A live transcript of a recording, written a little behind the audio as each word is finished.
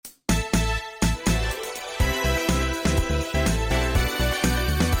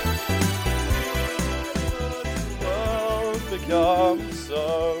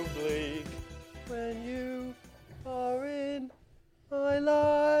so bleak when you are in my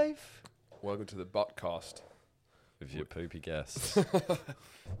life. Welcome to the Buttcast. With your poopy guests.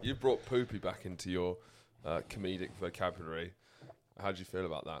 You brought poopy back into your comedic vocabulary. How do you feel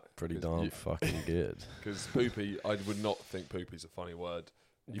about that? Pretty darn fucking good. Because poopy, I would not think poopy's a funny word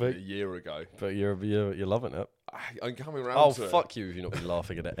even a year ago. But you're loving it. I'm coming around to it. Oh, fuck you if you're not been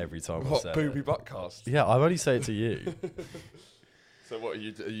laughing at it every time I What, say poopy it. Buttcast? Yeah, I only say it to you. So what, do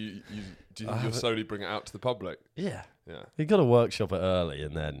you think you'll slowly bring it out to the public? Yeah. Yeah. You got to workshop it early,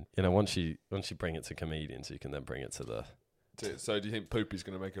 and then, once you bring it to comedians, you can then bring it to the... So do you think poopy's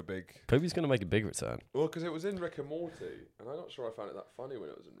going to make a big... Poopy's going to make a big return. Well, because it was in Rick and Morty, and I'm not sure I found it that funny when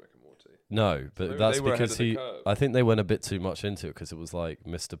it was in Rick and Morty. No, but maybe that's they were because ahead of the curve. I think they went a bit too much into it because it was like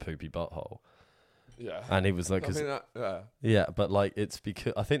Mr. Poopy Butthole. Yeah. And he was like... Yeah, but like it's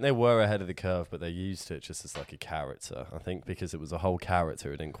because... I think they were ahead of the curve, but they used it just as like a character. I think because it was a whole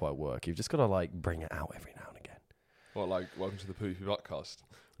character, it didn't quite work. You've just got to like bring it out every now and again. Well, like, welcome to the Poopy Buttcast.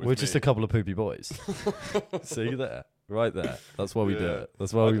 We're just a couple of poopy boys. See there? Right there. That's why we do it.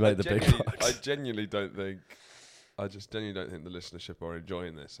 That's why we make the big bucks. I genuinely don't think the listenership are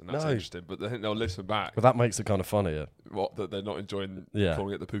enjoying this, and that's No. interesting. But I think they'll listen back. But that makes it kind of funnier. What, that they're not enjoying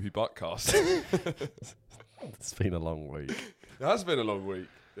calling it the Poopy Buttcast. It's been a long week. It has been a long week.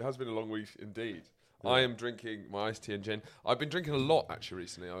 It has been a long week indeed. Yeah. I am drinking my iced tea and gin. I've been drinking a lot actually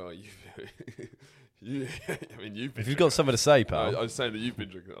recently. You've been. If you've got something to say, pal. I was saying that you've been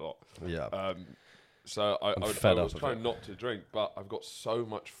drinking a lot. Yeah. So I was up trying not to drink, but I've got so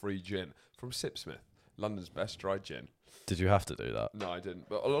much free gin from Sipsmith, London's best dry gin. Did you have to do that? No, I didn't.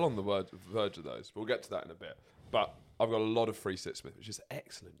 But along the verge of those, we'll get to that in a bit. But I've got a lot of free Sipsmith, which is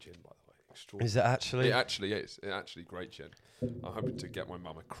excellent gin, by the way. Extraordinary. Is it actually? It actually is. It's actually great gin. I'm hoping to get my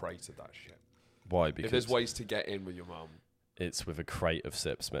mum a crate of that shit. Why? Because if there's ways to get in with your mum, it's with a crate of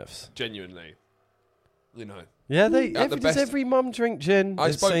Sipsmiths. Genuinely. Yeah, does every mum drink gin?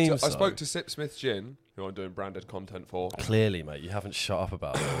 I spoke to Sipsmith Gin, who I'm doing branded content for. Clearly, mate, you haven't shut up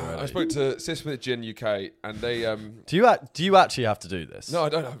about it already. I spoke to Sipsmith Gin UK, and they Do you actually have to do this? No, I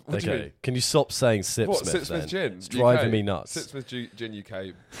don't know. What do you mean? Can you stop saying Sipsmith? What, Sipsmith then? Gin? It's driving UK. me nuts. Sipsmith Gin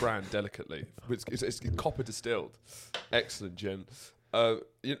UK, brand delicately. It's copper distilled. Excellent gin.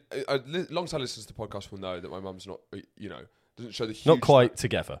 Long-time listeners to the podcast will know that my mum's not, doesn't show the huge... Not quite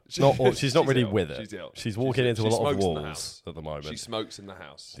together. She's not really ill. with it. She's ill. She's walking into a lot of smokes in the walls house. at the moment. She smokes in the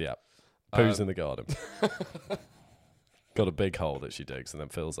house. Yeah. Poos in the garden. Got a big hole that she digs and then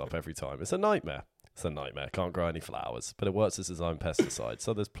fills up every time. It's a nightmare. Can't grow any flowers. But it works as its own pesticide.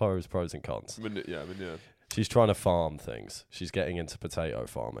 So there's pros and cons. Yeah. She's trying to farm things. She's getting into potato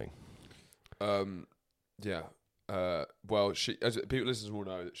farming. Yeah. Well, as people listeners will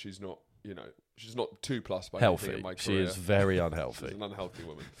know that she's not, she's not 2+ by healthy. anything in my She career. is very unhealthy. She's an unhealthy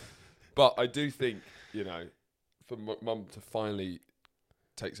woman. But I do think, for mum to finally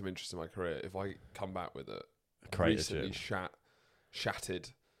take some interest in my career, if I come back with a recently shattered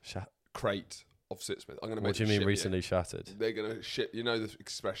crate of Sipsmith, I'm going to make. What do you mean recently shattered? They're going to ship. You know the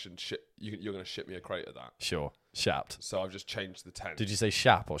expression, ship. You're going to ship me a crate of that. Sure, shapped. So I've just changed the tense. Did you say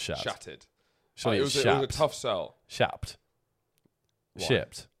shap or shat? Shattered. Surely it was a tough sell. Shapped. Why?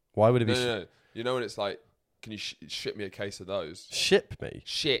 Shipped. Why would it be? No. You know when it's like, can you ship me a case of those? Ship me.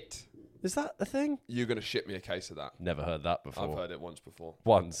 Shit. Is that a thing? You're going to ship me a case of that. Never heard that before. I've heard it once before.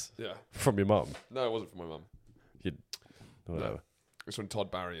 Once? Yeah. From your mum? No, it wasn't from my mum. Whatever. No. It's from Todd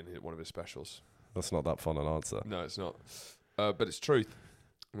Barry in one of his specials. That's not that fun an answer. No, it's not. But it's truth.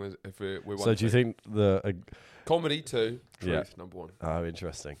 If we're so do you think the... Comedy too. Truth, number one. Oh,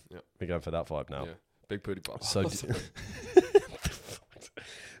 interesting. Yeah. We're going for that vibe now. Yeah. Big booty butt. So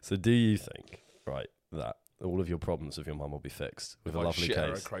do you think, right, that all of your problems with your mum will be fixed with a lovely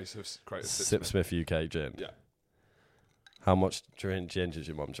case of Sipsmith UK gin? Yeah. How much gin does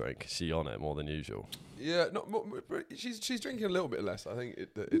your mum drink? Is she on it more than usual? Yeah, she's drinking a little bit less. I think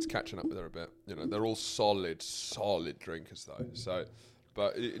it's catching up with her a bit. They're all solid drinkers though. So,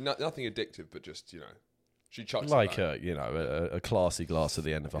 but nothing addictive, but just she chucks like it back. a classy glass at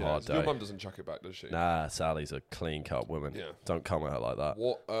the end of a hard day. Your mum doesn't chuck it back, does she? Nah, Sally's a clean cut woman. Yeah. Don't come at her like that.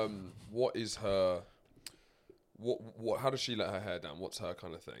 What is her? What? How does she let her hair down? What's her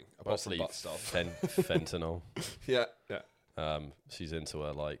kind of thing? Apart from butt stuff. Fentanyl. Yeah. She's into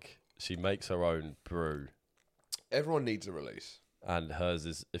her she makes her own brew. Everyone needs a release. And hers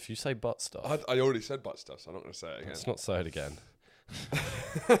is, if you say butt stuff. I already said butt stuff, so I'm not going to say it again. Let's not say it again.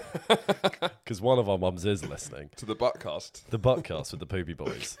 Because one of our mums is listening. To the Buttcast. The Buttcast with the Poopy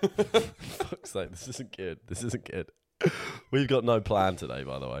Boys. Fuck's sake, this isn't good. We've got no plan today,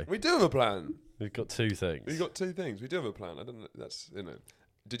 by the way. We do have a plan. We've got 2 things. We got 2 things. We do have a plan. I don't know. That's, you know.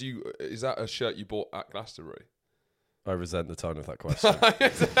 Did you? Is that a shirt you bought at Glastonbury? I resent the tone of that question.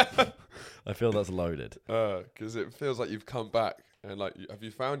 I feel that's loaded. Because it feels like you've come back and like, have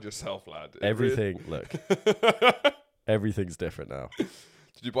you found yourself, lad? Everything. Look, everything's different now. Did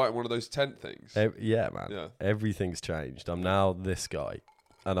you buy one of those tent things? Yeah, man. Yeah. Everything's changed. I'm now this guy,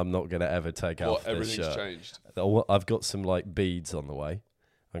 and I'm not gonna ever take off this shirt. Everything's changed. I've got some like beads on the way.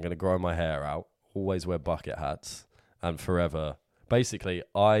 I'm gonna grow my hair out. Always wear bucket hats, and forever. Basically,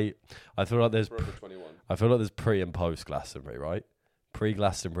 I feel like there's Forever 21. I feel like there's pre and post Glastonbury, right? Pre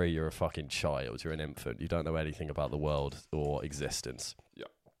Glastonbury, you're a fucking child. You're an infant. You don't know anything about the world or existence. Yeah.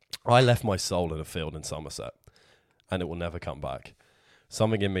 I left my soul in a field in Somerset, and it will never come back.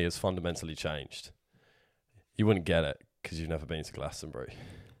 Something in me has fundamentally changed. You wouldn't get it because you've never been to Glastonbury.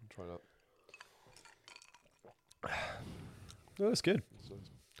 Try that. No, that's good.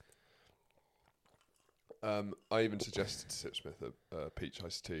 I even suggested to Sipsmith a peach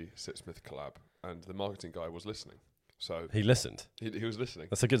iced tea Sipsmith collab, and the marketing guy was listening. So he listened. He was listening.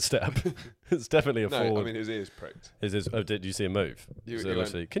 That's a good step. It's definitely a forward. I mean his ears pricked. Oh, did you see him move?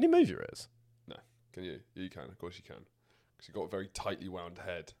 Went, can you move your ears? No. Can you? You can. Of course you can. Because you've got a very tightly wound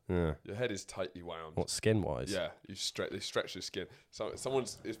head. Yeah. Your head is tightly wound. What, skin wise? Yeah. They stretch your skin. So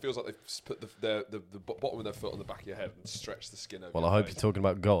it feels like they've put the bottom of their foot on the back of your head and stretched the skin over. Well, I hope you're talking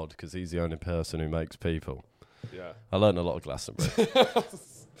about God, because he's the only person who makes people. Yeah. I learned a lot of Glastonbury.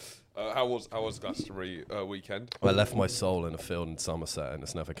 How was Glastonbury weekend? I left my soul in a field in Somerset, and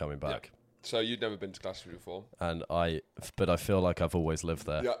it's never coming back. Yeah. So you'd never been to Glastonbury before? But I feel like I've always lived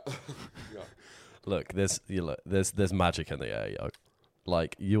there. Yeah. Yeah. Look, there's magic in the air, yo.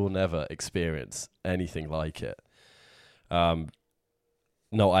 Like, you'll never experience anything like it.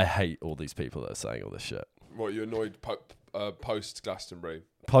 No, I hate all these people that are saying all this shit. What, you annoyed post Glastonbury?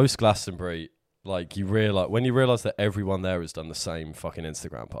 Post Glastonbury, like, when you realise that everyone there has done the same fucking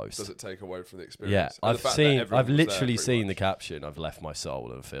Instagram post. Does it take away from the experience? Yeah, I've literally seen the caption, "I've left my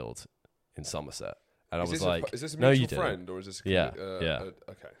soul in a field in Somerset." And I was like, is this a no, you mutual friend, or is this yeah.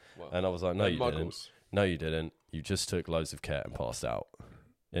 Okay. Well, and I was like, no, you Muggles. didn't. No, you didn't. You just took loads of care and passed out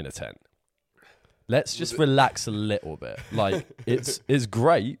in a tent. Let's just relax a little bit. Like, it's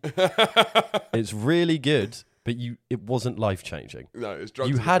great. It's really good, but it wasn't life changing. No, it's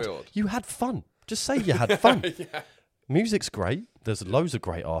drugs in the field. You had fun. Just say you had fun. Yeah. Music's great. There's loads of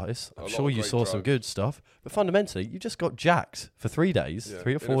great artists. I'm sure you saw some good stuff. But fundamentally, you just got jacked for 3 days,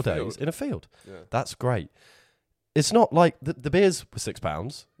 3 or 4 days in a field. Yeah. That's great. It's not like the beers were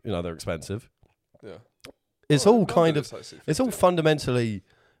 £6. You know, they're expensive. Yeah. It's all kind of, it's all fundamentally,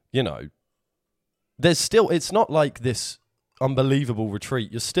 you know, it's not like this unbelievable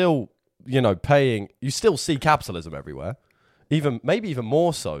retreat. You're still, you know, paying, you still see capitalism everywhere. Maybe even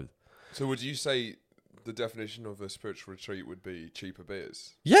more so. So would you say the definition of a spiritual retreat would be cheaper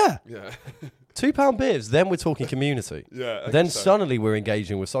beers? Yeah. Yeah. £2 beers, then we're talking community. Yeah. Then suddenly we're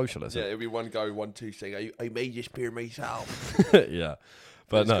engaging with socialism. Yeah, it'll be one guy, 1, 2 saying, I made this beer myself. Yeah.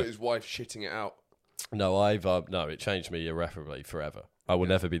 But no. Got his wife shitting it out. No, it changed me irreparably forever. I will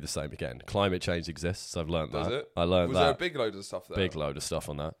never be the same again. Climate change exists. I've learned that. Does it? I learned that. Was there a big load of stuff there? Big load of stuff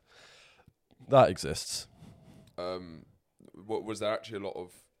on that. That exists. What was there actually a lot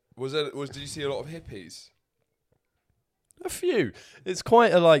of? Did you see a lot of hippies? A few. It's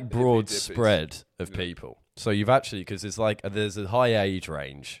quite a broad spread of people. So you've actually, because it's like there's a high age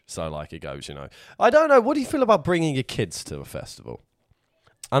range. So like it goes, you know. I don't know. What do you feel about bringing your kids to a festival?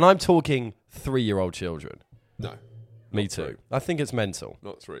 And I'm talking 3-year-old children. No. Me too. 3. I think it's mental.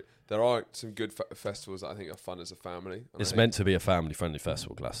 Not 3. There are some good festivals that I think are fun as a family. It's meant to be a family-friendly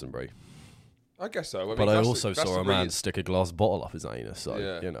festival, Glastonbury. I guess so. But I also saw a man stick a glass bottle up his anus, so,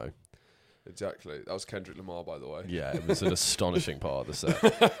 you know. Exactly. That was Kendrick Lamar, by the way. Yeah, it was an astonishing part of the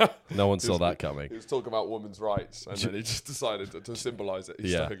set. No one saw that coming. He was talking about women's rights, and then he just decided to symbolise it. He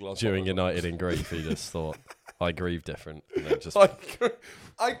stuck a glass during bottle United in Grief, he just thought, I grieve different. And then just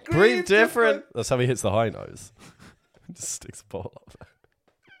I grieve different. That's how he hits the high nose. Just sticks a bottle up.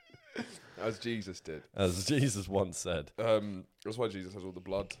 As Jesus did. As Jesus once said. That's why Jesus has all the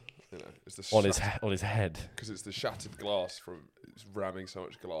blood. You know, it's the on his head. Because it's the shattered glass from ramming so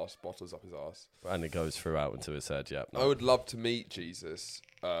much glass bottles up his arse. And it goes throughout into his head, yeah. No. I would love to meet Jesus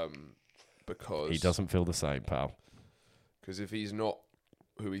because... He doesn't feel the same, pal. Because if he's not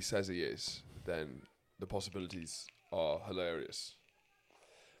who he says he is, then the possibilities are hilarious.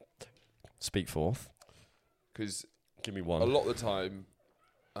 Speak forth. Because... Give me one. A lot of the time,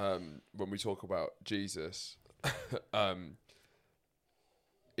 when we talk about Jesus...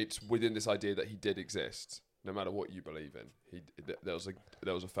 it's within this idea that he did exist, no matter what you believe in, there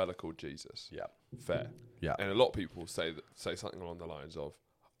was a fella called Jesus. Yeah. Fair. Yeah. And a lot of people say something along the lines of,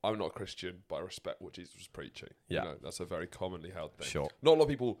 I'm not a Christian, but I respect what Jesus was preaching. Yeah. You know, that's a very commonly held thing. Sure. Not a lot of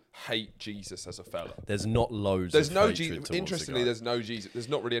people hate Jesus as a fella. There's not loads There's of no hatred Jesus. towards the Interestingly, guy. there's no Jesus. There's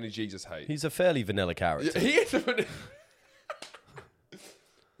not really any Jesus hate. He's a fairly vanilla character. He is.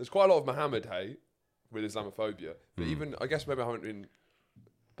 There's quite a lot of Muhammad hate with Islamophobia, but even I guess maybe I haven't been.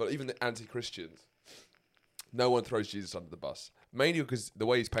 But even the anti-Christians, no one throws Jesus under the bus. Mainly because the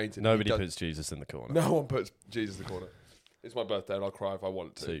way he's painted. Nobody puts Jesus in the corner. No one puts Jesus in the corner. It's my birthday and I'll cry if I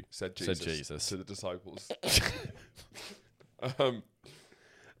want to. See, said Jesus to the disciples.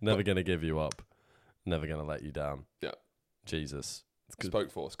 Never going to give you up. Never going to let you down. Yeah. Jesus. Spoke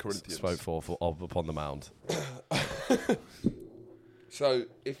for us, Corinthians. Spoke forth upon the mount. So,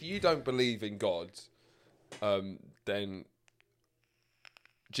 if you don't believe in God, then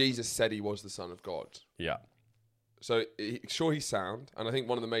Jesus said he was the Son of God. Yeah. So, sure, he's sound. And I think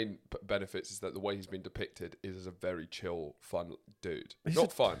one of the main benefits is that the way he's been depicted is as a very chill, fun dude.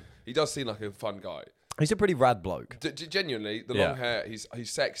 Not fun. He does seem like a fun guy. He's a pretty rad bloke. Genuinely, the long hair, he's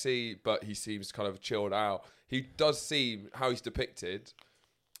sexy, but he seems kind of chilled out. He does seem, how he's depicted,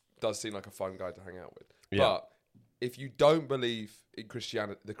 does seem like a fun guy to hang out with. Yeah. But if you don't believe in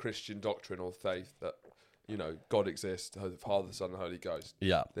Christianity, the Christian doctrine or faith that, you know, God exists, the Father, the Son, and the Holy Ghost,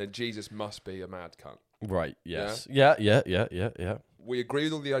 Yeah. then Jesus must be a mad cunt. Right, yes. Yeah. We agree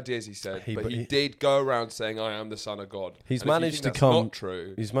with all the ideas he said, but he he did go around saying, I am the Son of God. He's And if you managed think to that's come... not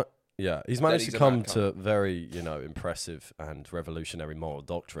true. He's managed he's to a come mad to very, impressive and revolutionary moral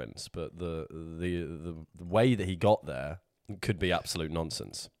doctrines, but the way that he got there could be absolute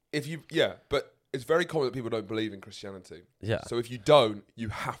nonsense. But it's very common that people don't believe in Christianity. Yeah. So if you don't, you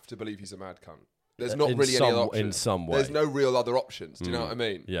have to believe he's a mad cunt. There's not really any other options. In some way. There's no real other options. Do you know what I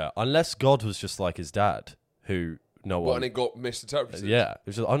mean? Yeah, unless God was just like his dad, who no one... And it got misinterpreted? Yeah. It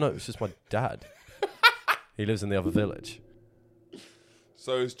was just, no, it's just my dad. He lives in the other village.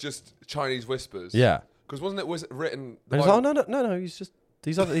 So it's just Chinese whispers? Yeah. Because wasn't it written... And he's like, no, he's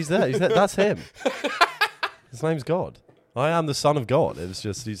there. That's him. His name's God. I am the Son of God. It was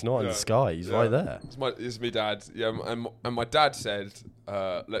just, he's not in the sky. He's right there. It's my dad. Yeah, and my dad said,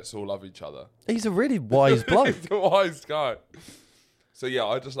 let's all love each other. He's a really wise bloke. He's a wise guy. So yeah,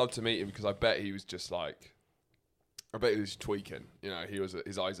 I'd just love to meet him because I bet he was just like... I bet he was tweaking. You know,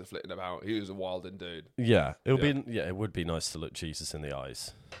 his eyes are flitting about. He was a wilding dude. Yeah. It would be nice to look Jesus in the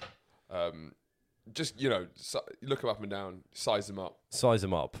eyes. Just, look him up and down, size him up. Size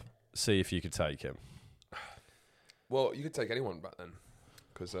him up. See if you could take him. Well, you could take anyone back then,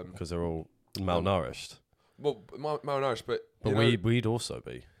 because they're all malnourished. Well, malnourished, but we'd also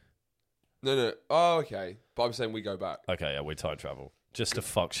be. No. Oh, okay. But I'm saying we go back. Okay, yeah, we time travel just to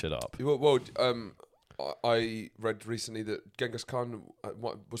fuck shit up. Well, I read recently that Genghis Khan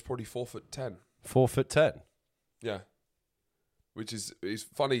was probably 4'10". 4'10". Yeah. Which is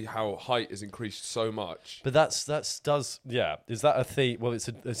funny how height has increased so much. But is that a theme? Well, it's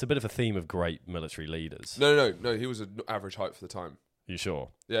a bit of a theme of great military leaders. No. He was an average height for the time. You sure?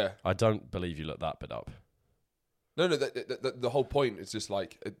 Yeah. I don't believe you looked that bit up. No. The whole point is just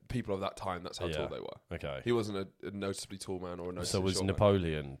like people of that time. That's how tall they were. Okay. He wasn't a noticeably tall man or a noticeably So was short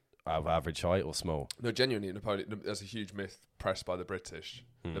Napoleon of average height or small? No, genuinely, Napoleon. There's a huge myth pressed by the British.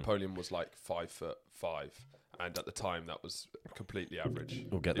 Napoleon was like 5'5". And at the time, that was completely average.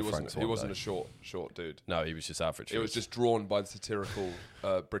 We'll get the Franks He wasn't a short dude. No, he was just average. It was just drawn by the satirical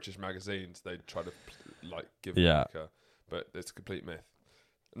British magazines. They try to give Yeah. but it's a complete myth.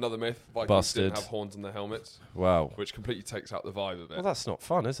 Another myth: Vikings Busted. didn't have horns on their helmets. Wow. Which completely takes out the vibe of it. Well, that's not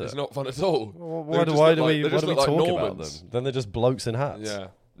fun, is it? It's not fun at all. Well, why do we talk about Normans. them? Then they're just blokes in hats. Yeah,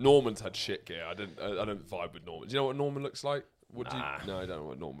 Normans had shit gear. I don't vibe with Normans. Do you know what Norman looks like? No, I don't know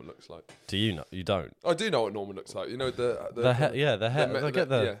what Norman looks like. Do you know? You don't. I do know what Norman looks like. You know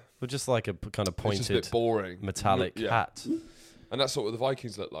the with just like a kind of pointed, it's just a bit boring metallic hat. And that's what the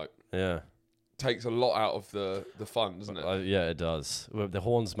Vikings look like. Yeah, takes a lot out of the fun, doesn't it? Yeah, it does. Well, the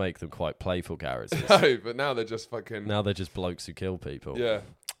horns make them quite playful characters. No, but now they're just fucking. Now they're just blokes who kill people. Yeah.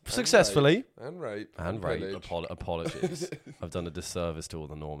 Successfully. And rape. Apologies. I've done a disservice to all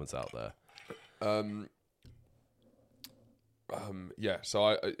the Normans out there. Yeah,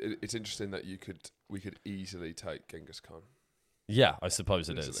 so it's interesting that we could easily take Genghis Khan. Yeah, I suppose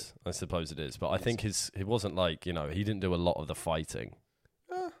it is. But I think he wasn't like, he didn't do a lot of the fighting.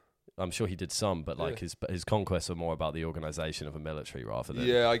 I'm sure he did some, but like his conquests were more about the organisation of a military rather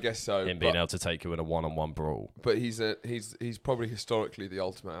than I guess so. Him being able to take you in a one-on-one brawl. But he's probably historically the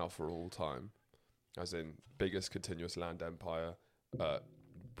ultimate alpha of all time, as in biggest continuous land empire,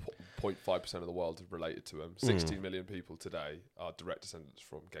 0.5% of the world are related to him. 16 million people today are direct descendants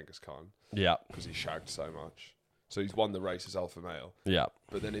from Genghis Khan. Yeah. Because he shagged so much. So he's won the race as alpha male. Yeah.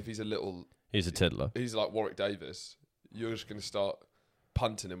 But then if he's he's a tiddler. He's like Warwick Davis. You're just going to start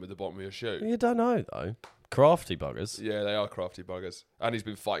punting him with the bottom of your shoe. You don't know, though. Crafty buggers. Yeah, they are crafty buggers. And he's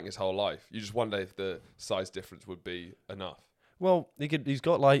been fighting his whole life. You just wonder if the size difference would be enough. Well, he could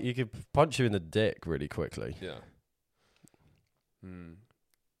punch you in the dick really quickly. Yeah.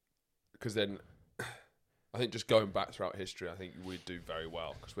 Because then, I think just going back throughout history, I think we do very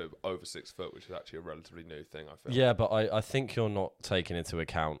well because we're over 6 foot, which is actually a relatively new thing, I feel. Yeah, but I think you're not taking into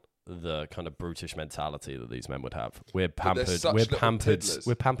account the kind of brutish mentality that these men would have. We're pampered.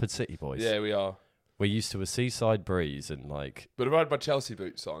 We're pampered city boys. Yeah, we are. We're used to a seaside breeze and But if I had my Chelsea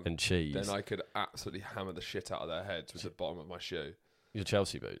boots on and cheese, then I could absolutely hammer the shit out of their heads with the bottom of my shoe. Your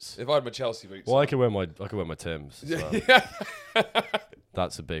Chelsea boots. If I had my Chelsea boots, I could wear my Timbs. As well. Yeah.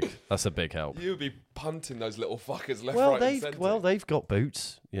 That's a big help. You'd be punting those little fuckers left, right, and centre. They've got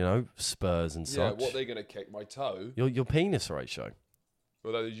boots, Spurs and such. Yeah, what are they going to kick? My toe? Your penis ratio.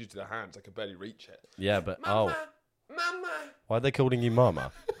 Well, they're used to their hands. I could barely reach it. Yeah, but Mama. Why are they calling you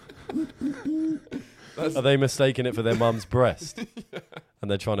mama? Are they mistaking it for their mum's breast? Yeah. And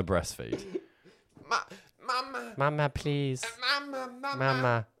they're trying to breastfeed. Mama, please.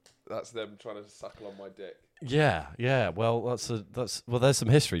 Mama. That's them trying to suckle on my dick. Yeah. Well, there's some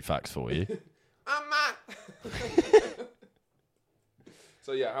history facts for you. Mama.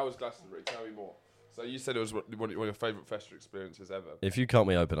 So yeah, how was Glastonbury? Tell me more. So you said it was one of your favourite festival experiences ever. If you cut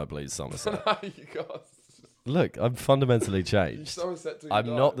me open, I bleed Somerset. You got. Look, I'm fundamentally changed. I'm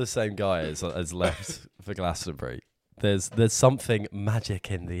die. not the same guy as left for Glastonbury. There's something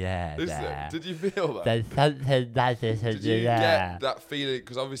magic in the air there. Did you feel that? There's something magic in the air. Get that feeling?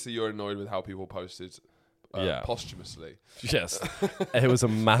 Because obviously you're annoyed with how people posted posthumously. Yes. It was a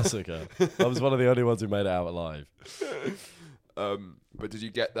massacre. I was one of the only ones who made it out alive. But did you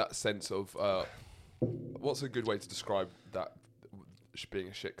get that sense of... what's a good way to describe that being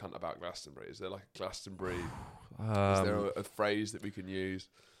a shit cunt about Glastonbury? Is there like a Glastonbury... is there a phrase that we can use?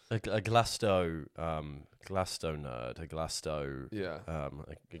 A Glasto nerd, a Glasto... Yeah.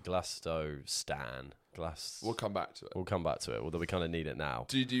 A Glasto stan. We'll come back to it. Although we kind of need it now.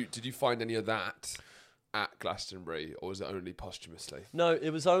 Did you find any of that at Glastonbury, or was it only posthumously? No, it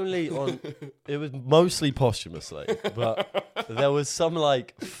was only on... It was mostly posthumously, but there was some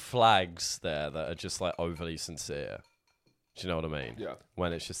like flags there that are just like overly sincere. Do you know what I mean? Yeah.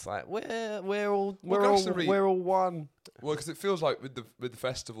 When it's just like we're all one. Well, because it feels like with the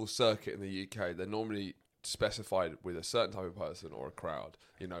festival circuit in the UK, they're normally specified with a certain type of person or a crowd.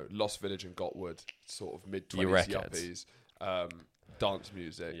 Lost Village and Gotwood, sort of mid-20s yuppies, dance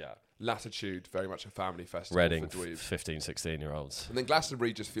music. Yeah. Latitude, very much a family festival. Reading, for dweebs. 15, 16-year-olds. And then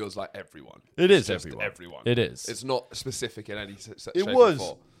Glastonbury just feels like everyone. It is everyone. It is. It's not specific in any shape it was, or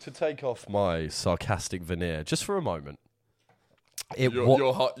form. To take off my sarcastic veneer, just for a moment.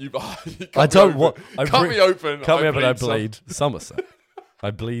 You're hot. I don't want. Cut me open. I bleed Somerset. I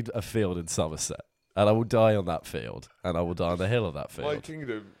bleed a field in Somerset. And I will die on that field. And I will die on the hill of that field.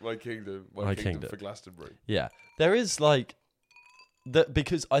 My kingdom for Glastonbury. Yeah. There is like...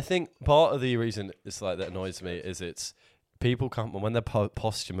 because I think part of the reason it's like that annoys me is it's people come when they're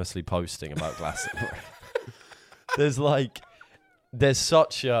posthumously posting about Glastonbury. there's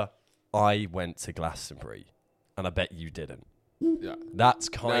such a I went to Glastonbury and I bet you didn't. Yeah, that's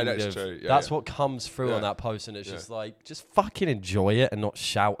kind of true. Yeah, that's what comes through on that post, and it's just like just fucking enjoy it and not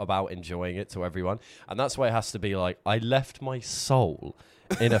shout about enjoying it to everyone. And that's why it has to be like I left my soul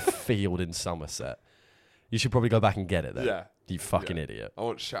in a field in Somerset. You should probably go back and get it then. Yeah. You fucking idiot. I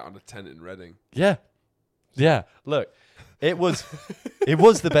want to shout on a tent in Reading. Yeah. Yeah. Look, it was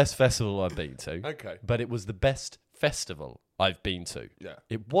the best festival I've been to. Okay. But it was the best festival I've been to. Yeah.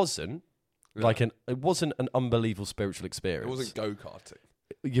 It wasn't it wasn't an unbelievable spiritual experience. It wasn't go-karting.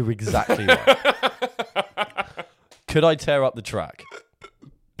 You're exactly right. Could I tear up the track?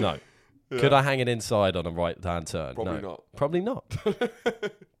 No. Yeah. Could I hang it inside on a right-hand turn? Probably not. Probably not.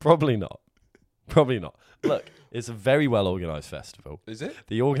 Probably not. Probably not. Look, it's a very well-organised festival. Is it?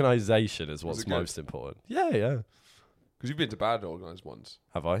 The organisation is what's most important. Yeah. Because you've been to bad organised ones.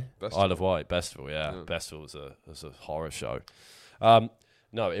 Have I? Bestival. Isle of Wight, Bestival, yeah. Bestival was a horror show.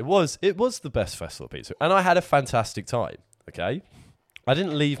 No, it was the best festival I've been to. And I had a fantastic time, okay? I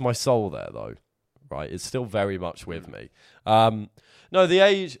didn't leave my soul there, though, right? It's still very much with me. No, the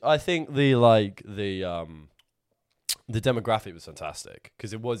age, I think the demographic was fantastic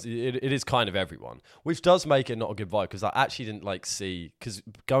because it is kind of everyone, which does make it not a good vibe because I actually didn't see, because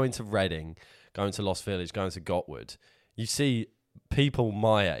going to Reading, going to Lost Village, going to Gotwood, you see people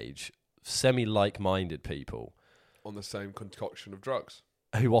my age, semi-like-minded people, on the same concoction of drugs.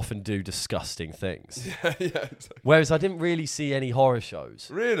 Who often do disgusting things. Yeah, exactly. Whereas I didn't really see any horror shows.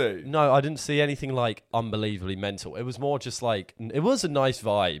 Really? No, I didn't see anything like unbelievably mental. It was more just like, it was a nice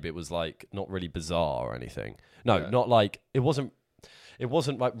vibe. It was like not really bizarre or anything. No, not like, it wasn't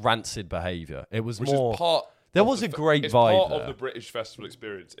like rancid behaviour. It was more... Part there was a great it's vibe part there. of the British festival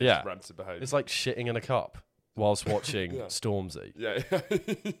experience. It's Yeah. rancid behaviour. It's like shitting in a cup whilst watching Stormzy. Yeah.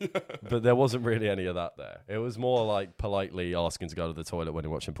 But there wasn't really any of that there. It was more like politely asking to go to the toilet when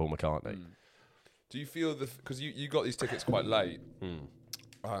you're watching Paul McCartney. Do you feel because you got these tickets quite late?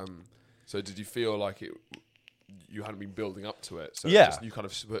 So did you feel like you hadn't been building up to it? So you kind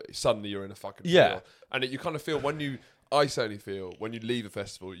of suddenly you're in a fucking feel. And you kind of feel I certainly feel when you leave a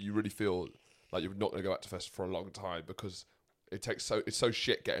festival, you really feel like you're not going to go back to festival for a long time because it's so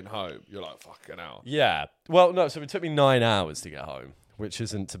shit getting home. You're like, fucking hell. Yeah. Well, no, so it took me 9 hours to get home, which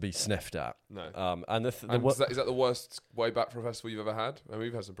isn't to be sniffed at. No. And is that the worst way back for a festival you've ever had? I mean,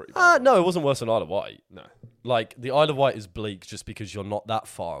 we've had some pretty bad no, it wasn't worse than Isle of Wight. No. Like, the Isle of Wight is bleak just because you're not that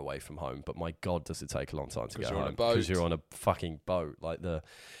far away from home, but my God, does it take a long time to get home. Because you're on a fucking boat. Like,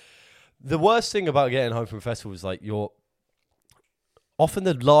 the worst thing about getting home from a festival is, like, often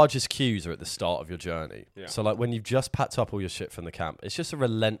the largest queues are at the start of your journey. Yeah. So, like, when you've just packed up all your shit from the camp, it's just a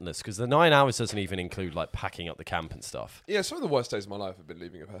relentless, because the 9 hours doesn't even include, like, packing up the camp and stuff. Yeah, some of the worst days of my life have been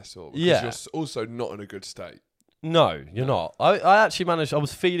leaving a festival. Because you're also not in a good state. No, you're not. I actually managed, I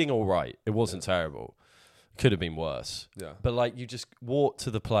was feeling all right. It wasn't terrible. Could have been worse. Yeah. But, like, you just walk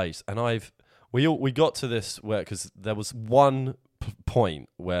to the place, and we got to this where, because there was one point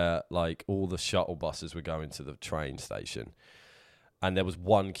where, like, all the shuttle buses were going to the train station. And there was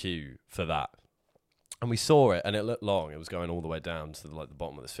one queue for that. And we saw it, and it looked long. It was going all the way down to the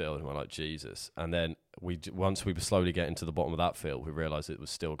bottom of this field, and we're like, Jesus. And then once we were slowly getting to the bottom of that field, we realised it was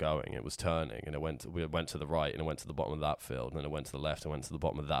still going. It was turning, and we went to the right, and it went to the bottom of that field, and then it went to the left, and went to the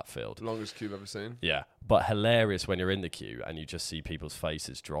bottom of that field. Longest queue I've ever seen. Yeah, but hilarious when you're in the queue, and you just see people's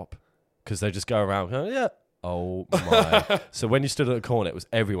faces drop. Because they just go around, oh my. So when you stood at the corner, it was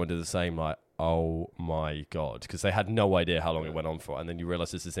everyone did the same, like, oh my God, because they had no idea how long it went on for, and then you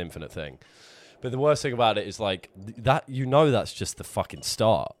realise it's this infinite thing. But the worst thing about it is, like, that that's just the fucking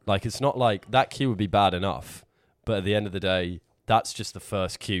start. Like, it's not like that queue would be bad enough, but at the end of the day, that's just the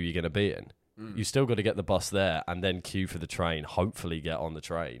first queue you're going to be in. You still got to get the bus there and then queue for the train, hopefully get on the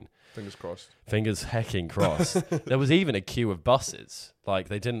train. Fingers crossed. Fingers hecking crossed. There was even a queue of buses. Like,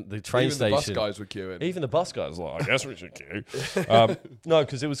 the train even station. Even the bus guys were queuing. Even the bus guys were like, I guess we should queue. No,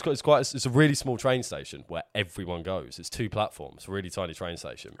 because it's a really small train station where everyone goes. It's 2 platforms, really tiny train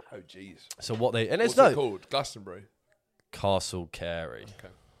station. Oh, jeez. So what's it called? Glastonbury? Castle Carey. Okay.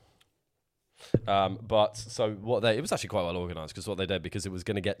 But so it was actually quite well organised, because what they did, because it was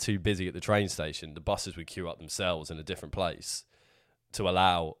going to get too busy at the train station, the buses would queue up themselves in a different place to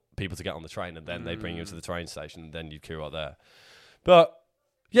allow people to get on the train, and then they'd bring you to the train station, and then you'd queue up there. But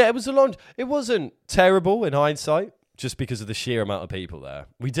yeah, it wasn't terrible in hindsight, just because of the sheer amount of people there.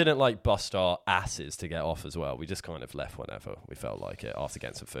 We didn't like bust our asses to get off as well. We just kind of left whenever we felt like it after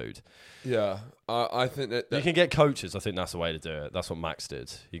getting some food. Yeah, I think that you can get coaches. I think that's the way to do it. That's what Max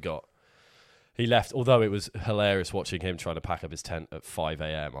did. He left, although it was hilarious watching him trying to pack up his tent at 5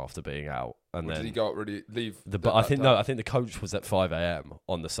 a.m. after being out. And then did he go out leave? I think the coach was at 5 a.m.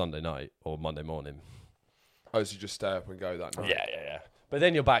 on the Sunday night or Monday morning. Oh, so you just stay up and go that night? Yeah. But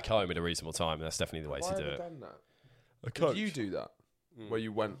then you're back home at a reasonable time, and that's definitely the way to do it. Done that? Did you do that? Where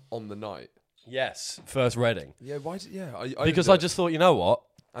you went on the night? Yes, first Reading. Yeah, why? Because I just thought, you know what?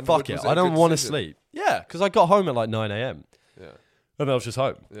 Fuck it, I don't want to sleep. Yeah, because I got home at like 9 a.m. Yeah. And I was just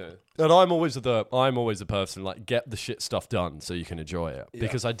home. Yeah. And I'm always the person, like, get the shit stuff done so you can enjoy it. Yeah.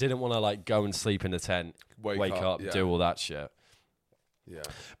 Because I didn't want to, like, go and sleep in the tent, wake up, do all that shit. Yeah.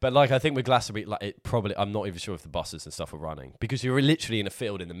 But, like, I think with Glastonbury, like, I'm not even sure if the buses and stuff are running, because you're literally in a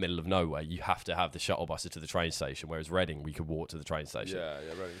field in the middle of nowhere. You have to have the shuttle buses to the train station, whereas Reading, we could walk to the train station. Yeah,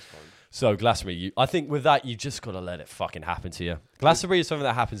 Reading's fine. So Glastonbury, I think with that, you just got to let it fucking happen to you. Glastonbury is something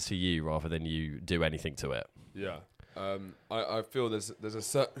that happens to you rather than you do anything to it. Yeah. I feel there's a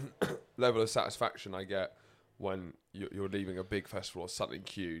certain level of satisfaction I get when you're leaving a big festival or something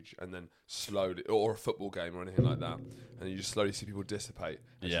huge, and then slowly, or a football game or anything like that, and you just slowly see people dissipate.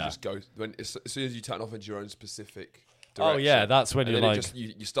 And you just go as soon as you turn off into your own specific direction. Oh yeah, that's when you're like,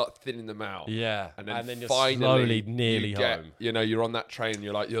 you start thinning them out. Yeah, and then you're finally slowly nearly home. You're on that train. And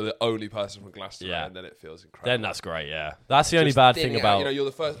you're the only person from Glastonbury, and then it feels incredible. Then that's great. Yeah, that's the only bad thing about. You're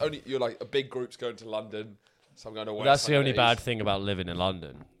the first. You're like a big group's going to London. So I'm going to wear. That's the only bad thing about living in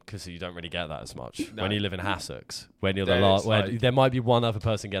London, because you don't really get that as much. No. When you live in Hassocks, when you're the Then last, it's like- there might be one other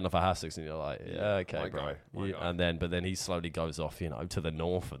person getting off at Hassocks, and you're like, yeah, okay, my bro. guy, my guy. But then he slowly goes off, to the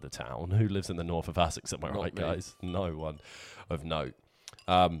north of the town. Who lives in the north of Hassocks? Am I Not right, me. guys? No one of note.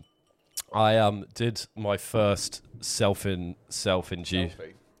 I did my first self-induced.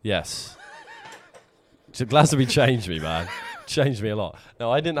 Selfie. Yes. Glastonbury changed me, man. Changed me a lot.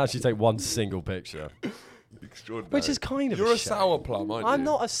 No, I didn't actually take one single picture. Extraordinary. Which is kind of You're a shame. sour plum, aren't you? I'm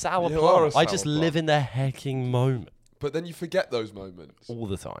not a sour You plum. are a I sour just plum. live in the hecking moment But then you forget those moments. all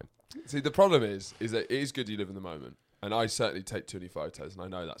the time. See, the problem is that it is good you live in the moment, and I certainly take too many photos, and I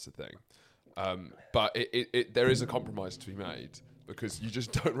know that's a thing. But there is a compromise to be made because you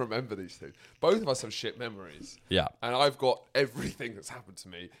just don't remember these things. Both of us have shit memories. Yeah. And I've got everything that's happened to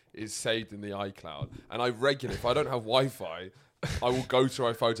me is saved in the iCloud, and I regularly, if I don't have Wi-Fi, I will go through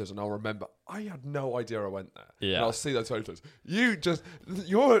my photos and I'll remember I had no idea I went there. Yeah. And I'll see those photos. You just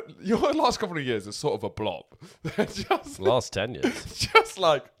your last couple of years is sort of a blob. They're just Last 10 years. just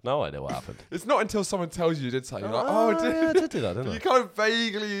like No idea what happened. it's not until someone tells you did something, you're like, oh, yeah, I did do that, didn't you I? kind of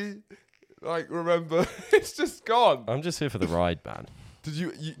vaguely like remember. It's just gone. I'm just here for the ride, man. Did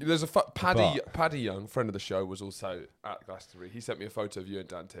you there's a Paddy Young, friend of the show, was also at Glastonbury. He sent me a photo of you and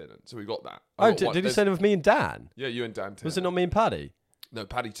Dan Tiernan, so we got that. I Oh, got did one- you there's- send it with me and Dan? Yeah, you and Dan Tiernan. Was it not me and Paddy? No,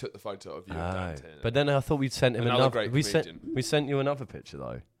 Paddy took the photo of you and Dan Tiernan. But then I thought we'd sent him Another another. great We comedian. sent you another picture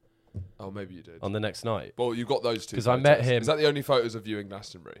though Oh, maybe you did. on the next night. Well, you got those two. 'Cause I met photos. him- Is that the only photos of you in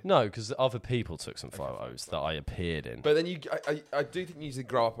Glastonbury? No, because other people took some photos that I appeared in. But then I do think you need to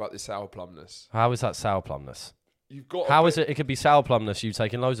grow up about this sour plumness. How is that sour plumness? You've got. How is it? It could be sour plumness. You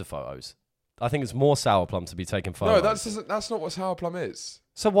taking loads of photos. I think it's more sour plum to be taking photos. No, that's not what sour plum is.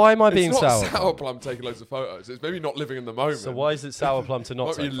 So why am I being it's not sour? sour plum taking loads of photos. It's maybe not living in the moment. So why is it sour plum to not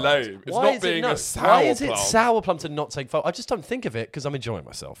Might be take photos? lame. It's Why not is being a sour Why is it plum. sour plum to not take photos? I just don't think of it because I'm enjoying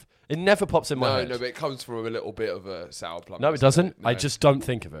myself. It never pops in my head. No, but it comes from a little bit of a sour plum. No, it doesn't. No. I just don't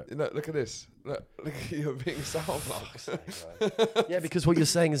think of it. Look at this. Look at you being sour plum. Yeah, because what you're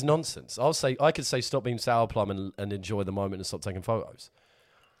saying is nonsense. I could say stop being sour plum and enjoy the moment and stop taking photos.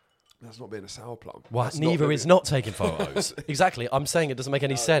 That's not being a sour plum. Well, That's neither is not taking photos. Exactly. I'm saying it doesn't make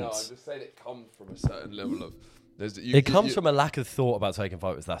any No, sense. I'm just saying it comes from a certain level of. It comes from a lack of thought about taking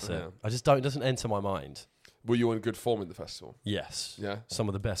photos. That's Yeah. it. I just don't. It doesn't enter my mind. Were you in good form in the festival? Yes. Yeah. Some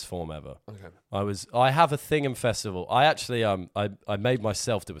of the best form ever. Okay. I have a thing in festival. I actually I made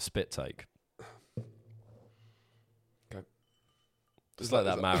myself do a spit take. Okay. Just let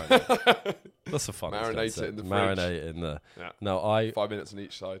that marinate. That's a fun. Marinate it in the fridge. Marinate in the. Yeah. No, 5 minutes on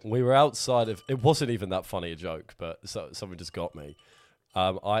each side. we were outside of. It wasn't even that funny a joke, but someone just got me.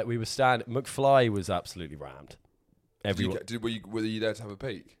 We were standing. McFly was absolutely rammed. Everyone. Were you there to have a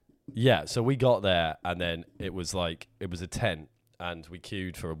peek? Yeah, so we got there, and then it was a tent, and we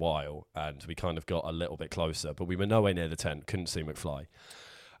queued for a while, and we kind of got a little bit closer, but we were nowhere near the tent, couldn't see McFly.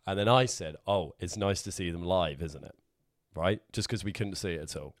 And then I said, "Oh, it's nice to see them live, isn't it?" Right? Just because we couldn't see it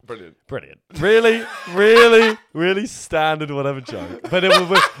at all. Brilliant. Really, really standard whatever joke, but it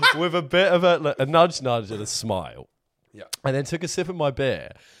was with a bit of a nudge and a smile. Yeah. And then took a sip of my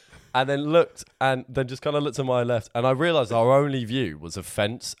beer. And then looked, and then just kind of looked to my left, and I realised our only view was a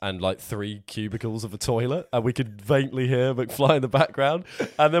fence and like 3 cubicles of a toilet, and we could faintly hear McFly in the background.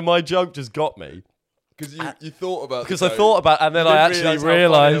 And then my joke just got me Because you thought about. because I thought about, and then You I didn't actually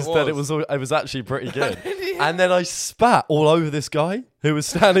realise how funny realised it that it was actually pretty good. And then I spat all over this guy who was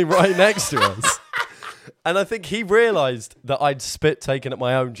standing right next to us. And I think he realised that I'd spit taken at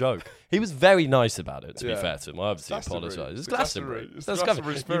my own joke. He was very nice about it, to be Yeah. fair to him. I obviously Glastonbury. apologise. It's It's Glastonbury. Glastonbury. It's That's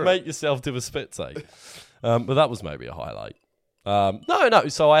Glastonbury You spirit. make yourself do a spit take. But that was maybe a highlight. No.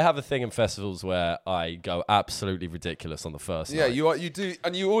 So I have a thing in festivals where I go absolutely ridiculous on the first Yeah, night. you do,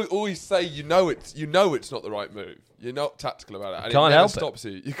 and you always say you know it's not the right move. You're not tactical about it. And Can't it never help it. stops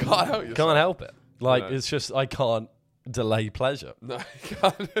you. You can't help yourself. Can't help it. Like, No. it's just, I can't delay pleasure. No, you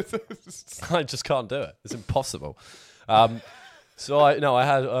can't. I just can't do it. It's impossible. So I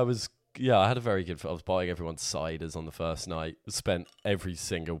had a very good. I was buying everyone ciders on the first night. Spent every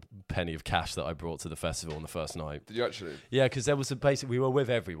single penny of cash that I brought to the festival on the first night. Did you actually? Yeah, because there was we were with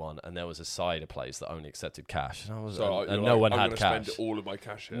everyone, and there was a cider place that only accepted cash, and, I'm no one gonna had cash. Spend all of my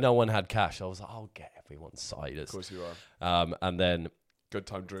cash here. No one had cash. I was like, I'll get everyone ciders. Of course you are. And then Good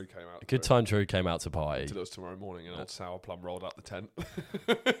Time Drew came out. Good Time Drew came out to party. Until it was tomorrow morning, and old Sour Plum rolled out the tent.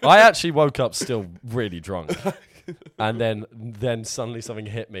 I actually woke up still really drunk, and then suddenly something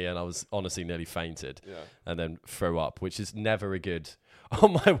hit me, and I was honestly nearly fainted, Yeah. and then threw up, which is never a good. Oh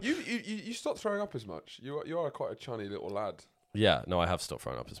my! You stopped throwing up as much. You are quite a chunny little lad. Yeah, no, I have stopped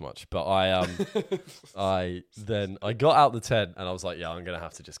throwing up as much, but I got out the tent and I was like, yeah, I'm gonna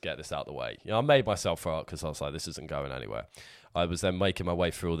have to just get this out of the way. You know, I made myself throw up because I was like, this isn't going anywhere. I was then making my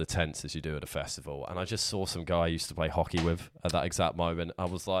way through all the tents as you do at a festival, and I just saw some guy I used to play hockey with at that exact moment. I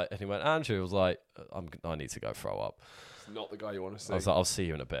was like, and he went, Andrew, I was like, I need to go throw up. It's not the guy you want to see. I was like, I'll see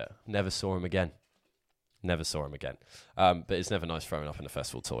you in a bit. Never saw him again. But it's never nice throwing up in a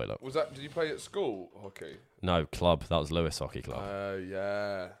festival toilet. Did you play at school hockey? No, club. That was Lewis Hockey Club. Oh,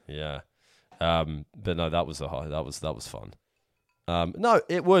 yeah. Yeah. But no, that was fun. No,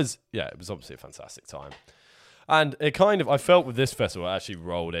 it was obviously a fantastic time. And it I felt with this festival, I actually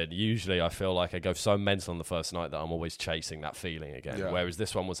rolled in. Usually I feel like I go so mental on the first night that I'm always chasing that feeling again. Yeah. Whereas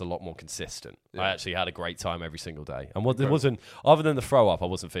this one was a lot more consistent. Yeah. I actually had a great time every single day. And it wasn't, other than the throw up, I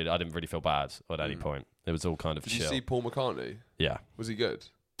didn't really feel bad at any point. It was all kind of chill. Did you see Paul McCartney? Yeah. Was he good?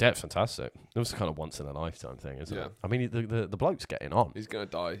 Yeah, it's fantastic. It was kind of once in a lifetime thing, isn't it? I mean, the bloke's getting on. He's going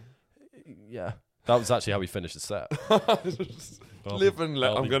to die. Yeah. That was actually how he finished the set. Live and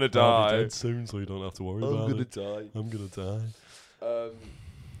let. I'm gonna die. I'll be dead soon, so you don't have to worry about it. I'm gonna die.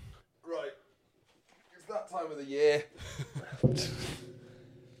 Right. It's that time of the year. Do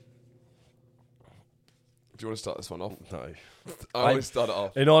you want to start this one off? No. I always start it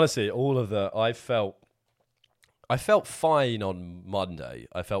off. In honesty, I felt fine on Monday.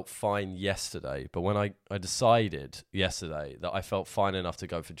 I felt fine yesterday. But when I decided yesterday that I felt fine enough to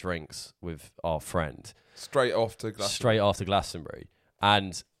go for drinks with our friend. Straight after Glastonbury.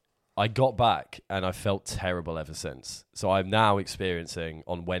 And I got back and I felt terrible ever since. So I'm now experiencing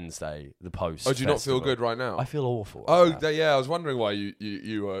on Wednesday the post. Oh, do you not feel good right now? I feel awful. Yeah. I was wondering why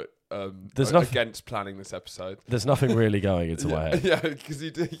you were against planning this episode. There's nothing really going into my head. Yeah, because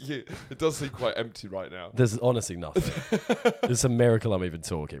it does seem quite empty right now. There's honestly nothing. It's a miracle I'm even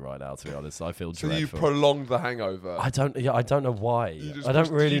talking right now, to be honest. I feel dreadful. So you prolonged the hangover. I don't know why. I don't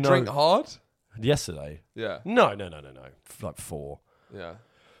really know. Did you drink hard? Yesterday? Yeah. No. Like 4. Yeah.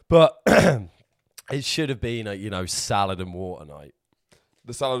 But it should have been a salad and water night.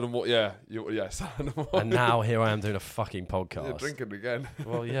 The salad and water, salad and water. And now here I am doing a fucking podcast. You're drinking again.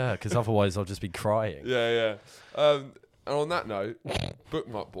 Well, yeah, because otherwise I'll just be crying. Yeah. And on that note,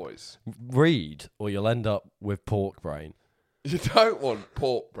 bookmark boys. Read, or you'll end up with pork brain. You don't want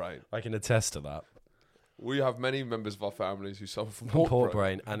pork brain. I can attest to that. We have many members of our families who suffer from pork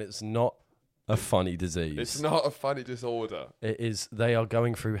brain, and it's not a funny disease. It's not a funny disorder. It is. They are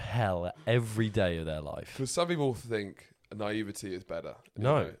going through hell every day of their life. Because some people think naivety is better.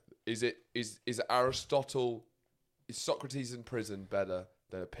 No. Is Aristotle, is Socrates in prison better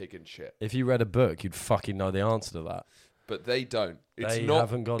than a pig in shit? If you read a book, you'd fucking know the answer to that. But they don't.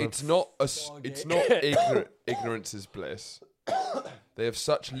 Ignorance is bliss. They have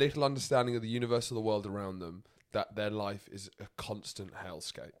such little understanding of the universe of the world around them that their life is a constant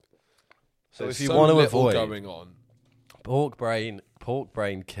hellscape. So if you want to avoid going on, pork brain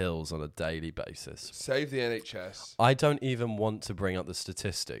kills on a daily basis. Save the NHS. I don't even want to bring up the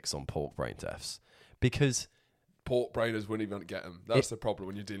statistics on pork brain deaths because pork brainers wouldn't even get them. That's the problem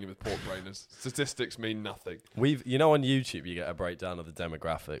when you're dealing with pork brainers. Statistics mean nothing. On YouTube you get a breakdown of the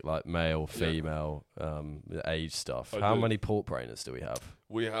demographic, like male, female, age stuff. How many pork brainers do we have?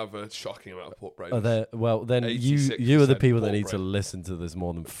 We have a shocking amount of pork brainers. Then you are the people that need to listen to this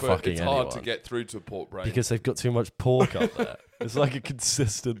more than fucking anyone. It's hard to get through to a pork brain because they've got too much pork up there. It's like a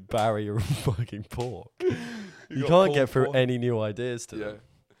consistent barrier of fucking pork. You can't get through any new ideas to them.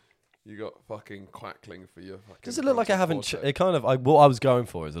 You got fucking quackling for your fucking... Does it look like I haven't... what I was going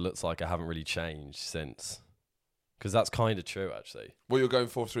for is it looks like I haven't really changed since. Because that's kind of true, actually. What you're going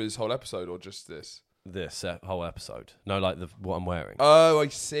for through this whole episode or just this? This whole episode. No, like what I'm wearing. Oh, I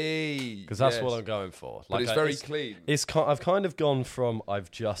see. Because that's what I'm going for. But it's very clean. I've kind of gone from... I've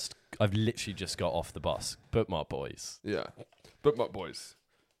literally just got off the bus. Bookmark boys. Yeah. Bookmark boys.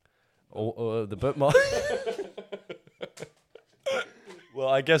 Or the bookmark... Well,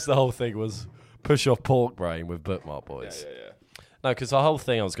 I guess the whole thing was push off pork brain with bookmark boys. Yeah. No, because the whole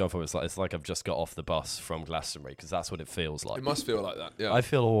thing I was going for was it's like I've just got off the bus from Glastonbury because that's what it feels like. It must feel like that, yeah. I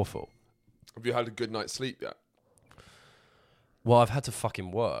feel awful. Have you had a good night's sleep yet? Well, I've had to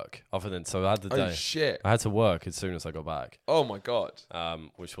fucking work. I had the day. Oh, shit. I had to work as soon as I got back. Oh, my God.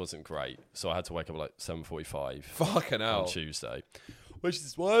 Which wasn't great. So I had to wake up at like 7:45. Fucking hell. On Tuesday. Which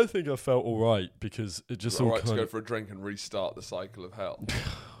is why I think I felt all right, because it just all right to go for a drink and restart the cycle of hell.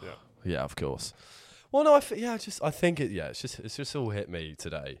 Yeah, of course. Well, no, it's just all hit me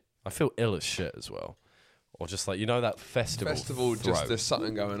today. I feel ill as shit as well. Or just like, that festival throat. Just there's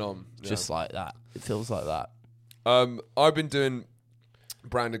something going on. Just like that. It feels like that. I've been doing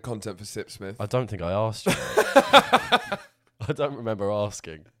branded content for Sipsmith. I don't think I asked you. I don't remember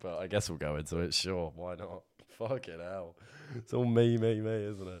asking, but I guess we'll go into it. Sure, why not? Fucking hell. It's all me,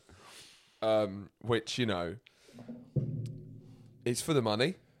 isn't it? Which, it's for the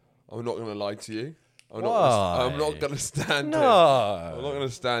money. I'm not going to lie to you. I'm not going to stand here. I'm not going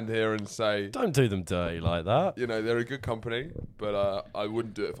to stand here and say... Don't do them dirty like that. They're a good company, but I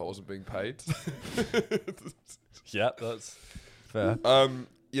wouldn't do it if I wasn't being paid. Yeah, that's fair.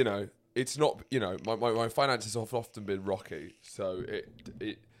 It's not, my finances have often been rocky. So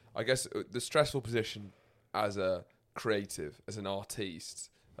I guess the stressful position as a creative, as an artiste,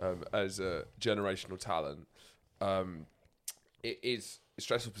 as a generational talent, it is a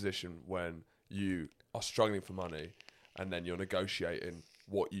stressful position when you are struggling for money and then you're negotiating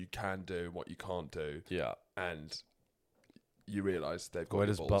what you can do and what you can't do. Yeah. And you realise they've got Where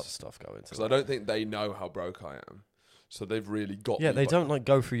does balls. butt stuff go into? Because I don't think they know how broke I am. So they've really got me. Yeah, they don't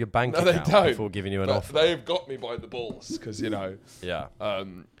go through your bank No, account they don't. before giving you an But offer. they've got me by the balls because, Yeah.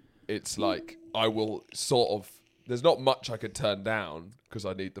 it's like I will sort of... There's not much I could turn down because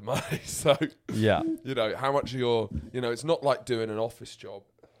I need the money. So, Yeah. how much of your... it's not like doing an office job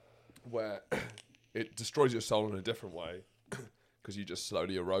where it destroys your soul in a different way because you just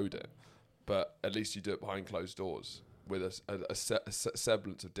slowly erode it. But at least you do it behind closed doors with a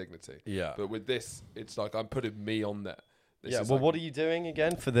semblance of dignity. Yeah. But with this, it's like I'm putting me on there. What are you doing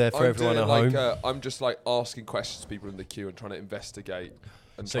again for everyone at home? I'm just like asking questions to people in the queue and trying to investigate.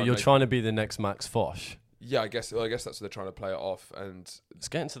 And So you're trying to be the next Max Fosh? Yeah, I guess that's what they're trying to play it off. And it's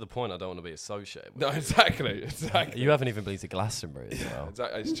getting to the point I don't want to be associated with. No, exactly. You haven't even been to Glastonbury as well.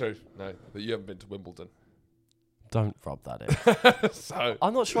 Exactly, it's true. No, but you haven't been to Wimbledon. Don't rub that in. So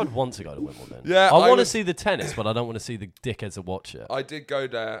I'm not sure I'd want to go to Wimbledon. Yeah, I want to see the tennis, but I don't want to see the dickheads that watch it. I did go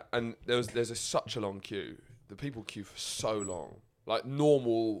there, and there's such a long queue. The people queue for so long. Like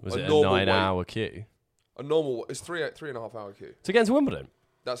normal. Was it a normal 9-hour queue? A normal. It's 3.5 hour queue. To get into Wimbledon?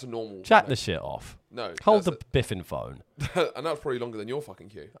 That's a normal. Jack the shit off. No. Hold the biffing phone. And that was probably longer than your fucking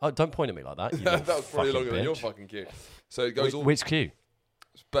queue. Oh, don't point at me like that. You That was probably longer than your bitch. fucking queue. So it goes Which queue?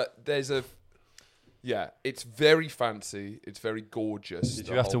 But there's a... Yeah, it's very fancy. It's very gorgeous. Did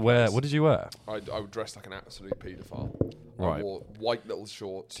you have to wear... What did you wear? I was dressed like an absolute paedophile. Right. I wore white little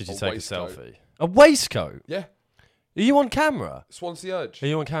shorts. Did you take waistcoat. a selfie? A waistcoat? Yeah. Are you on camera? Swansea Urge. Are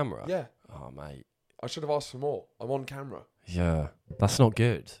you on camera? Yeah. Oh, mate. I should have asked for more. I'm on camera. Yeah. That's not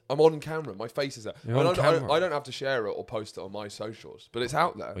good. I'm on camera. My face is there. You're on camera. I don't have to share it or post it on my socials, but it's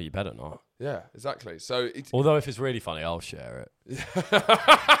out there. Well, you better not. Yeah, exactly. So it's... Although if it's really funny, I'll share it.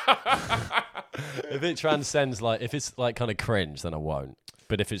 If it transcends, like, if it's like kind of cringe, then I won't.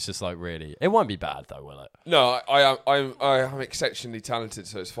 But if it's just like really, it won't be bad though, will it? No, I am exceptionally talented,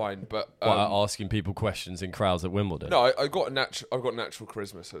 so it's fine. But asking people questions in crowds at Wimbledon. No, I've got natural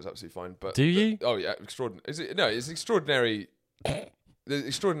charisma, so it's absolutely fine. But do you? Oh yeah, extraordinary. It's extraordinary. The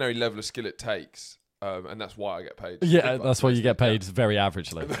extraordinary level of skill it takes, and that's why I get paid. Yeah, that's why you get paid very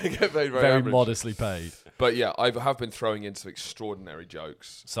averagely. I get paid very modestly paid. But yeah, I have been throwing in some extraordinary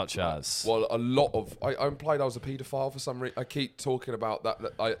jokes, such as. Well, a lot of I implied I was a paedophile for some reason. I keep talking about that.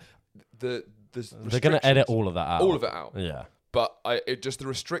 They're going to edit all of that out. All of it out. Yeah. But just the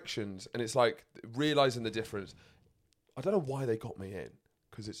restrictions, and it's like realizing the difference. I don't know why they got me in,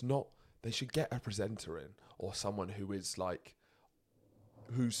 because it's not. They should get a presenter in or someone who is like,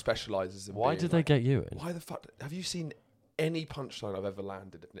 who specializes in. Why did they get you in? Why the fuck? Have you seen any punchline I've ever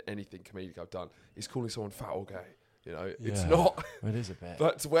landed in anything comedic I've done? Is calling someone fat or gay. It's not. It is a bit.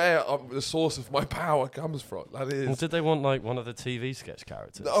 That's where the source of my power comes from. That is. Well, did they want like one of the TV sketch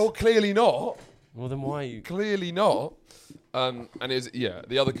characters? Oh, clearly not. Well, then why? Clearly not. And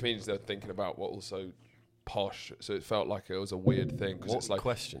the other comedians they're thinking about were also posh, so it felt like it was a weird thing. What it's like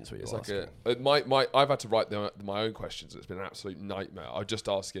questions were you asking? I've had to write my own questions. It's been an absolute nightmare. I'm just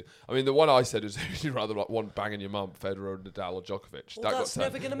asking. I mean, the one I said is, would you rather like one banging your mum, Federer, Nadal, or Djokovic? Well, that's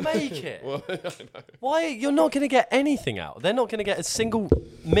never going to make it. Well, I know. Why? You're not going to get anything out. They're not going to get a single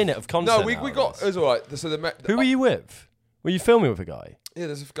minute of content. No, we got. It was all right. Who were you with? Were you filming with a guy? Yeah,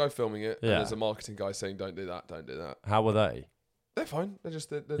 there's a guy filming it. Yeah. And there's a marketing guy saying, "Don't do that. Don't do that." How were they? They're fine. They're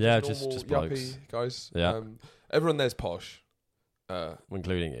just normal just blokes. yuppie guys. Yeah. Everyone there's posh,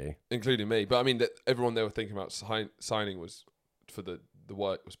 including you, including me. But I mean, everyone they were thinking about signing was for the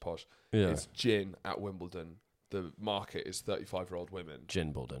work was posh. Yeah. It's gin at Wimbledon. The market is 35-year-old women.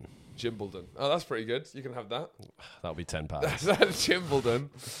 Ginbledon. Oh, that's pretty good. You can have that. That'll be £10. That's Ginbledon.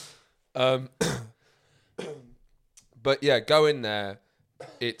 But yeah, go in there.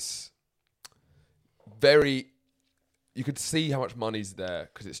 It's very. You could see how much money's there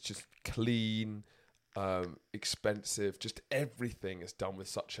because it's just clean. expensive. Just everything is done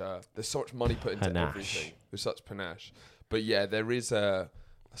with there's so much money put into Panache. everything with such panache. But yeah, there is a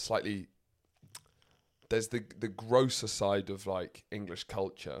slightly. There's the grosser side of like English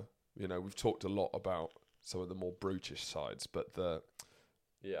culture. You know, we've talked a lot about some of the more brutish sides, but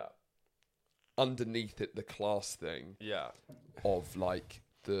underneath it, the class thing. Yeah. Of like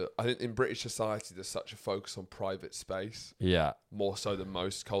I think in British society, there's such a focus on private space. Yeah. More so than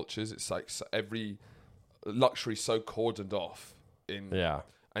most cultures. It's like every luxury so cordoned off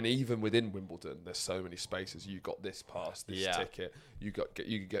and even within Wimbledon, there's so many spaces. You got this pass, this ticket. You can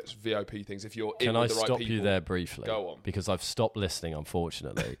get VIP things if you're in with the right people. Can I stop you there briefly? Go on. Because I've stopped listening,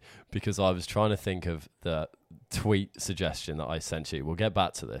 unfortunately, because I was trying to think of the tweet suggestion that I sent you. We'll get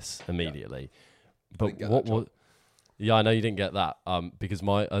back to this immediately. But what? Yeah, I know you didn't get that. Because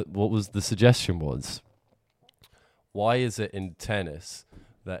what was the suggestion was? Why is it in tennis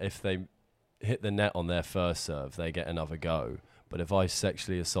that if they hit the net on their first serve, they get another go? But if I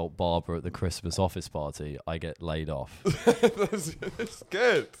sexually assault Barbara at the Christmas office party, I get laid off. It's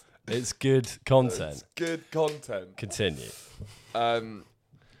good. It's good content. It's good content. Continue.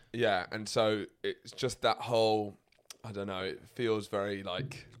 Yeah, and so it's just that whole, I don't know, it feels very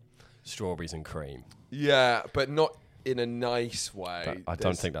like... Strawberries and cream. Yeah, but not in a nice way. I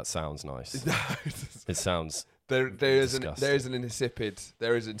don't think that sounds nice. No, it sounds... There is insipid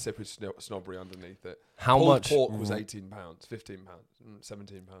snobbery underneath it. How much pork was £18, £15,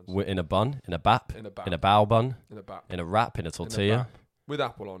 £17. In a bun, in a bap, in a bao bun, in a wrap, in a tortilla, with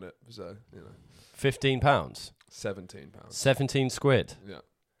apple on it. So £15, £17, 17 squid. Yeah,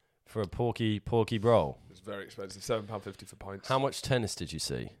 for a porky roll. It's very expensive. £7.50 for pints. How much tennis did you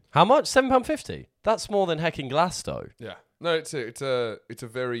see? How much? £7.50. That's more than hecking Glasgow. Yeah. No, it's a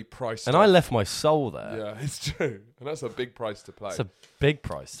very pricey. And I left my soul there. Yeah, it's true. And that's a big price to play. It's a big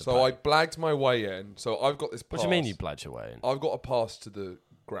price to pay. So I blagged my way in. So I've got this pass. What do you mean you blagged your way in? I've got a pass to the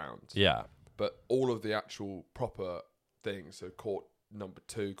ground. Yeah. But all of the actual proper things, so court number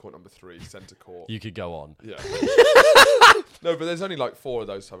 2, court number 3, centre court. You could go on. Yeah. No, but there's only like 4 of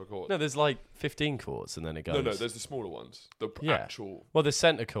those type of courts. No, there's like 15 courts and then it goes... No, there's the smaller ones. The actual... Well, there's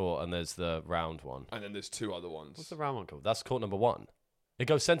centre court and there's the round one. And then there's 2 other ones. What's the round one called? That's court number 1. It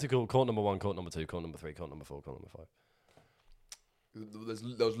goes centre court, court number 1, court number 2, court number 3, court number 4, court number 5.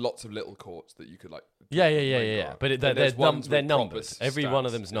 There's lots of little courts that you could like... Yeah. But they're numbered. Every one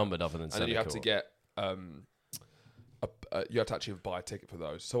of them's numbered other than centre court. And then you have to get... you have to actually buy a ticket for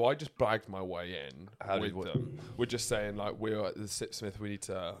those. So I just blagged my way in with them. We're just saying like, we're at the Sipsmith, we need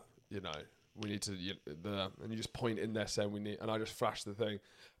to, and you just point in there saying we need, and I just flashed the thing.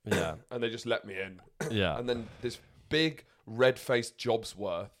 Yeah. And they just let me in. Yeah. And then this big red-faced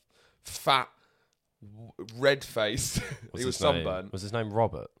Jobsworth, fat, red-faced, he was sunburned. Was his name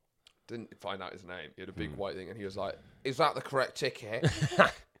Robert? Didn't find out his name. He had a big white thing and he was like, is that the correct ticket?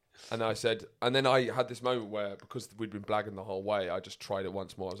 And I said, and then I had this moment where, because we'd been blagging the whole way, I just tried it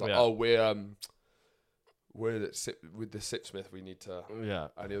once more. I was like, we're with the Sipsmith, we need to. Yeah.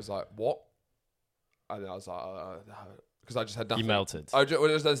 And he was like, what? And I was like, because I just had nothing. You melted.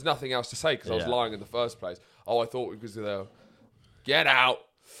 There's nothing else to say because I was lying in the first place. I thought because get out.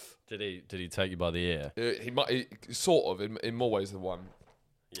 Did he take you by the ear? He sort of in more ways than one.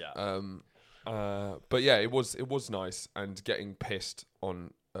 Yeah. But yeah, it was nice, and getting pissed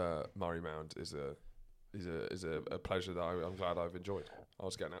on Murray Mound is a pleasure that I'm glad I've enjoyed. I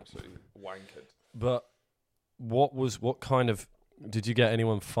was getting absolutely wankered. But what kind of, did you get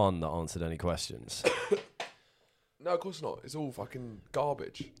anyone fun that answered any questions? No, of course not. It's all fucking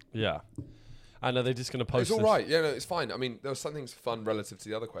garbage. Yeah. And are they just going to post It's all right. Yeah, no, it's fine. I mean, there was some things fun relative to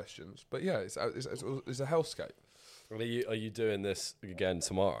the other questions, but yeah, it's a hellscape. Are you doing this again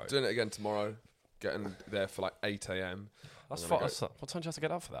tomorrow? Doing it again tomorrow. Getting there for like 8 a.m. That's fine. What time do you have to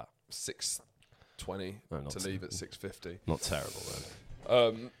get up for that? 6:20 to leave at 6:50. Not terrible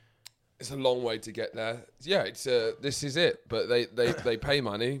then. It's a long way to get there. Yeah, it's this is it. But they pay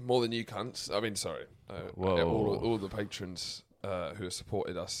money more than you cunts. I mean, sorry. All the patrons who have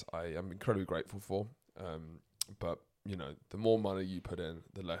supported us, I am incredibly grateful for. But you know, the more money you put in,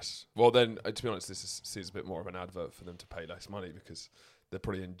 the less. Well, then to be honest, this is a bit more of an advert for them to pay less money because they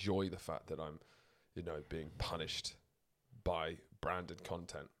probably enjoy the fact that I'm, being punished by branded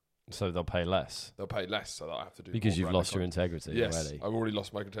content. So they'll pay less. They'll pay less, so that I have to do because you've lost your integrity already. I've already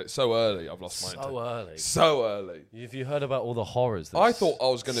lost my integrity. So early, I've lost my integrity. So early. Have you heard about all the horrors? I thought I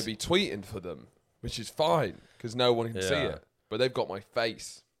was going to be tweeting for them, which is fine because no one can see it. But they've got my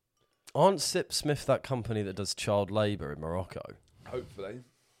face. Aren't Sipsmith that company that does child labour in Morocco? Hopefully.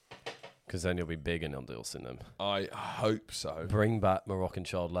 Because then you'll be big in endorsing them. I hope so. Bring back Moroccan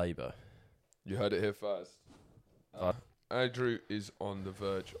child labour. You heard it here first. Andrew is on the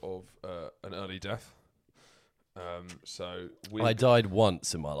verge of an early death. So I died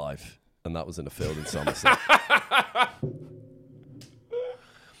once in my life, and that was in a field in Somerset.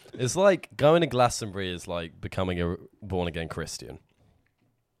 It's like going to Glastonbury is like becoming a born-again Christian.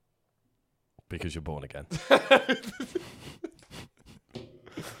 Because you're born again.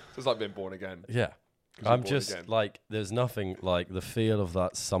 It's like being born again. Yeah. I'm just like, there's nothing like the feel of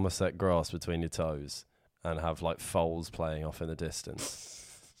that Somerset grass between your toes and have like foals playing off in the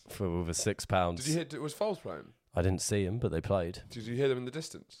distance with a £6. Did you hear, was Foles playing? I didn't see him, but they played. Did you hear them in the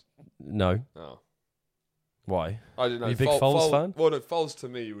distance? No. Oh. Why? I didn't know. Are you a big Foles fan? Well, no, Foles to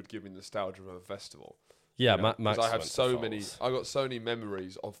me would give me nostalgia of a festival. Yeah, you know, Max. I have so many. I got so many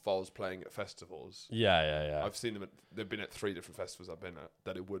memories of Foles playing at festivals. Yeah. I've seen them. They've been at 3 different festivals I've been at.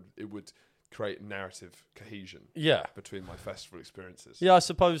 That it would create narrative cohesion. Yeah. Between my festival experiences. Yeah, I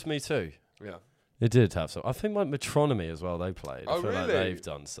suppose me too. Yeah. It did have some. I think like Metronomy as well. They played. Oh, I feel really? like they've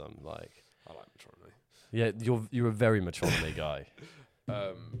done some like. I like Metronomy. Yeah, you're a very Metronomy guy.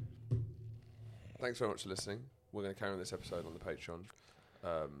 Thanks very much for listening. We're going to carry on this episode on the Patreon.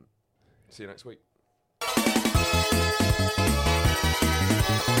 See you next week.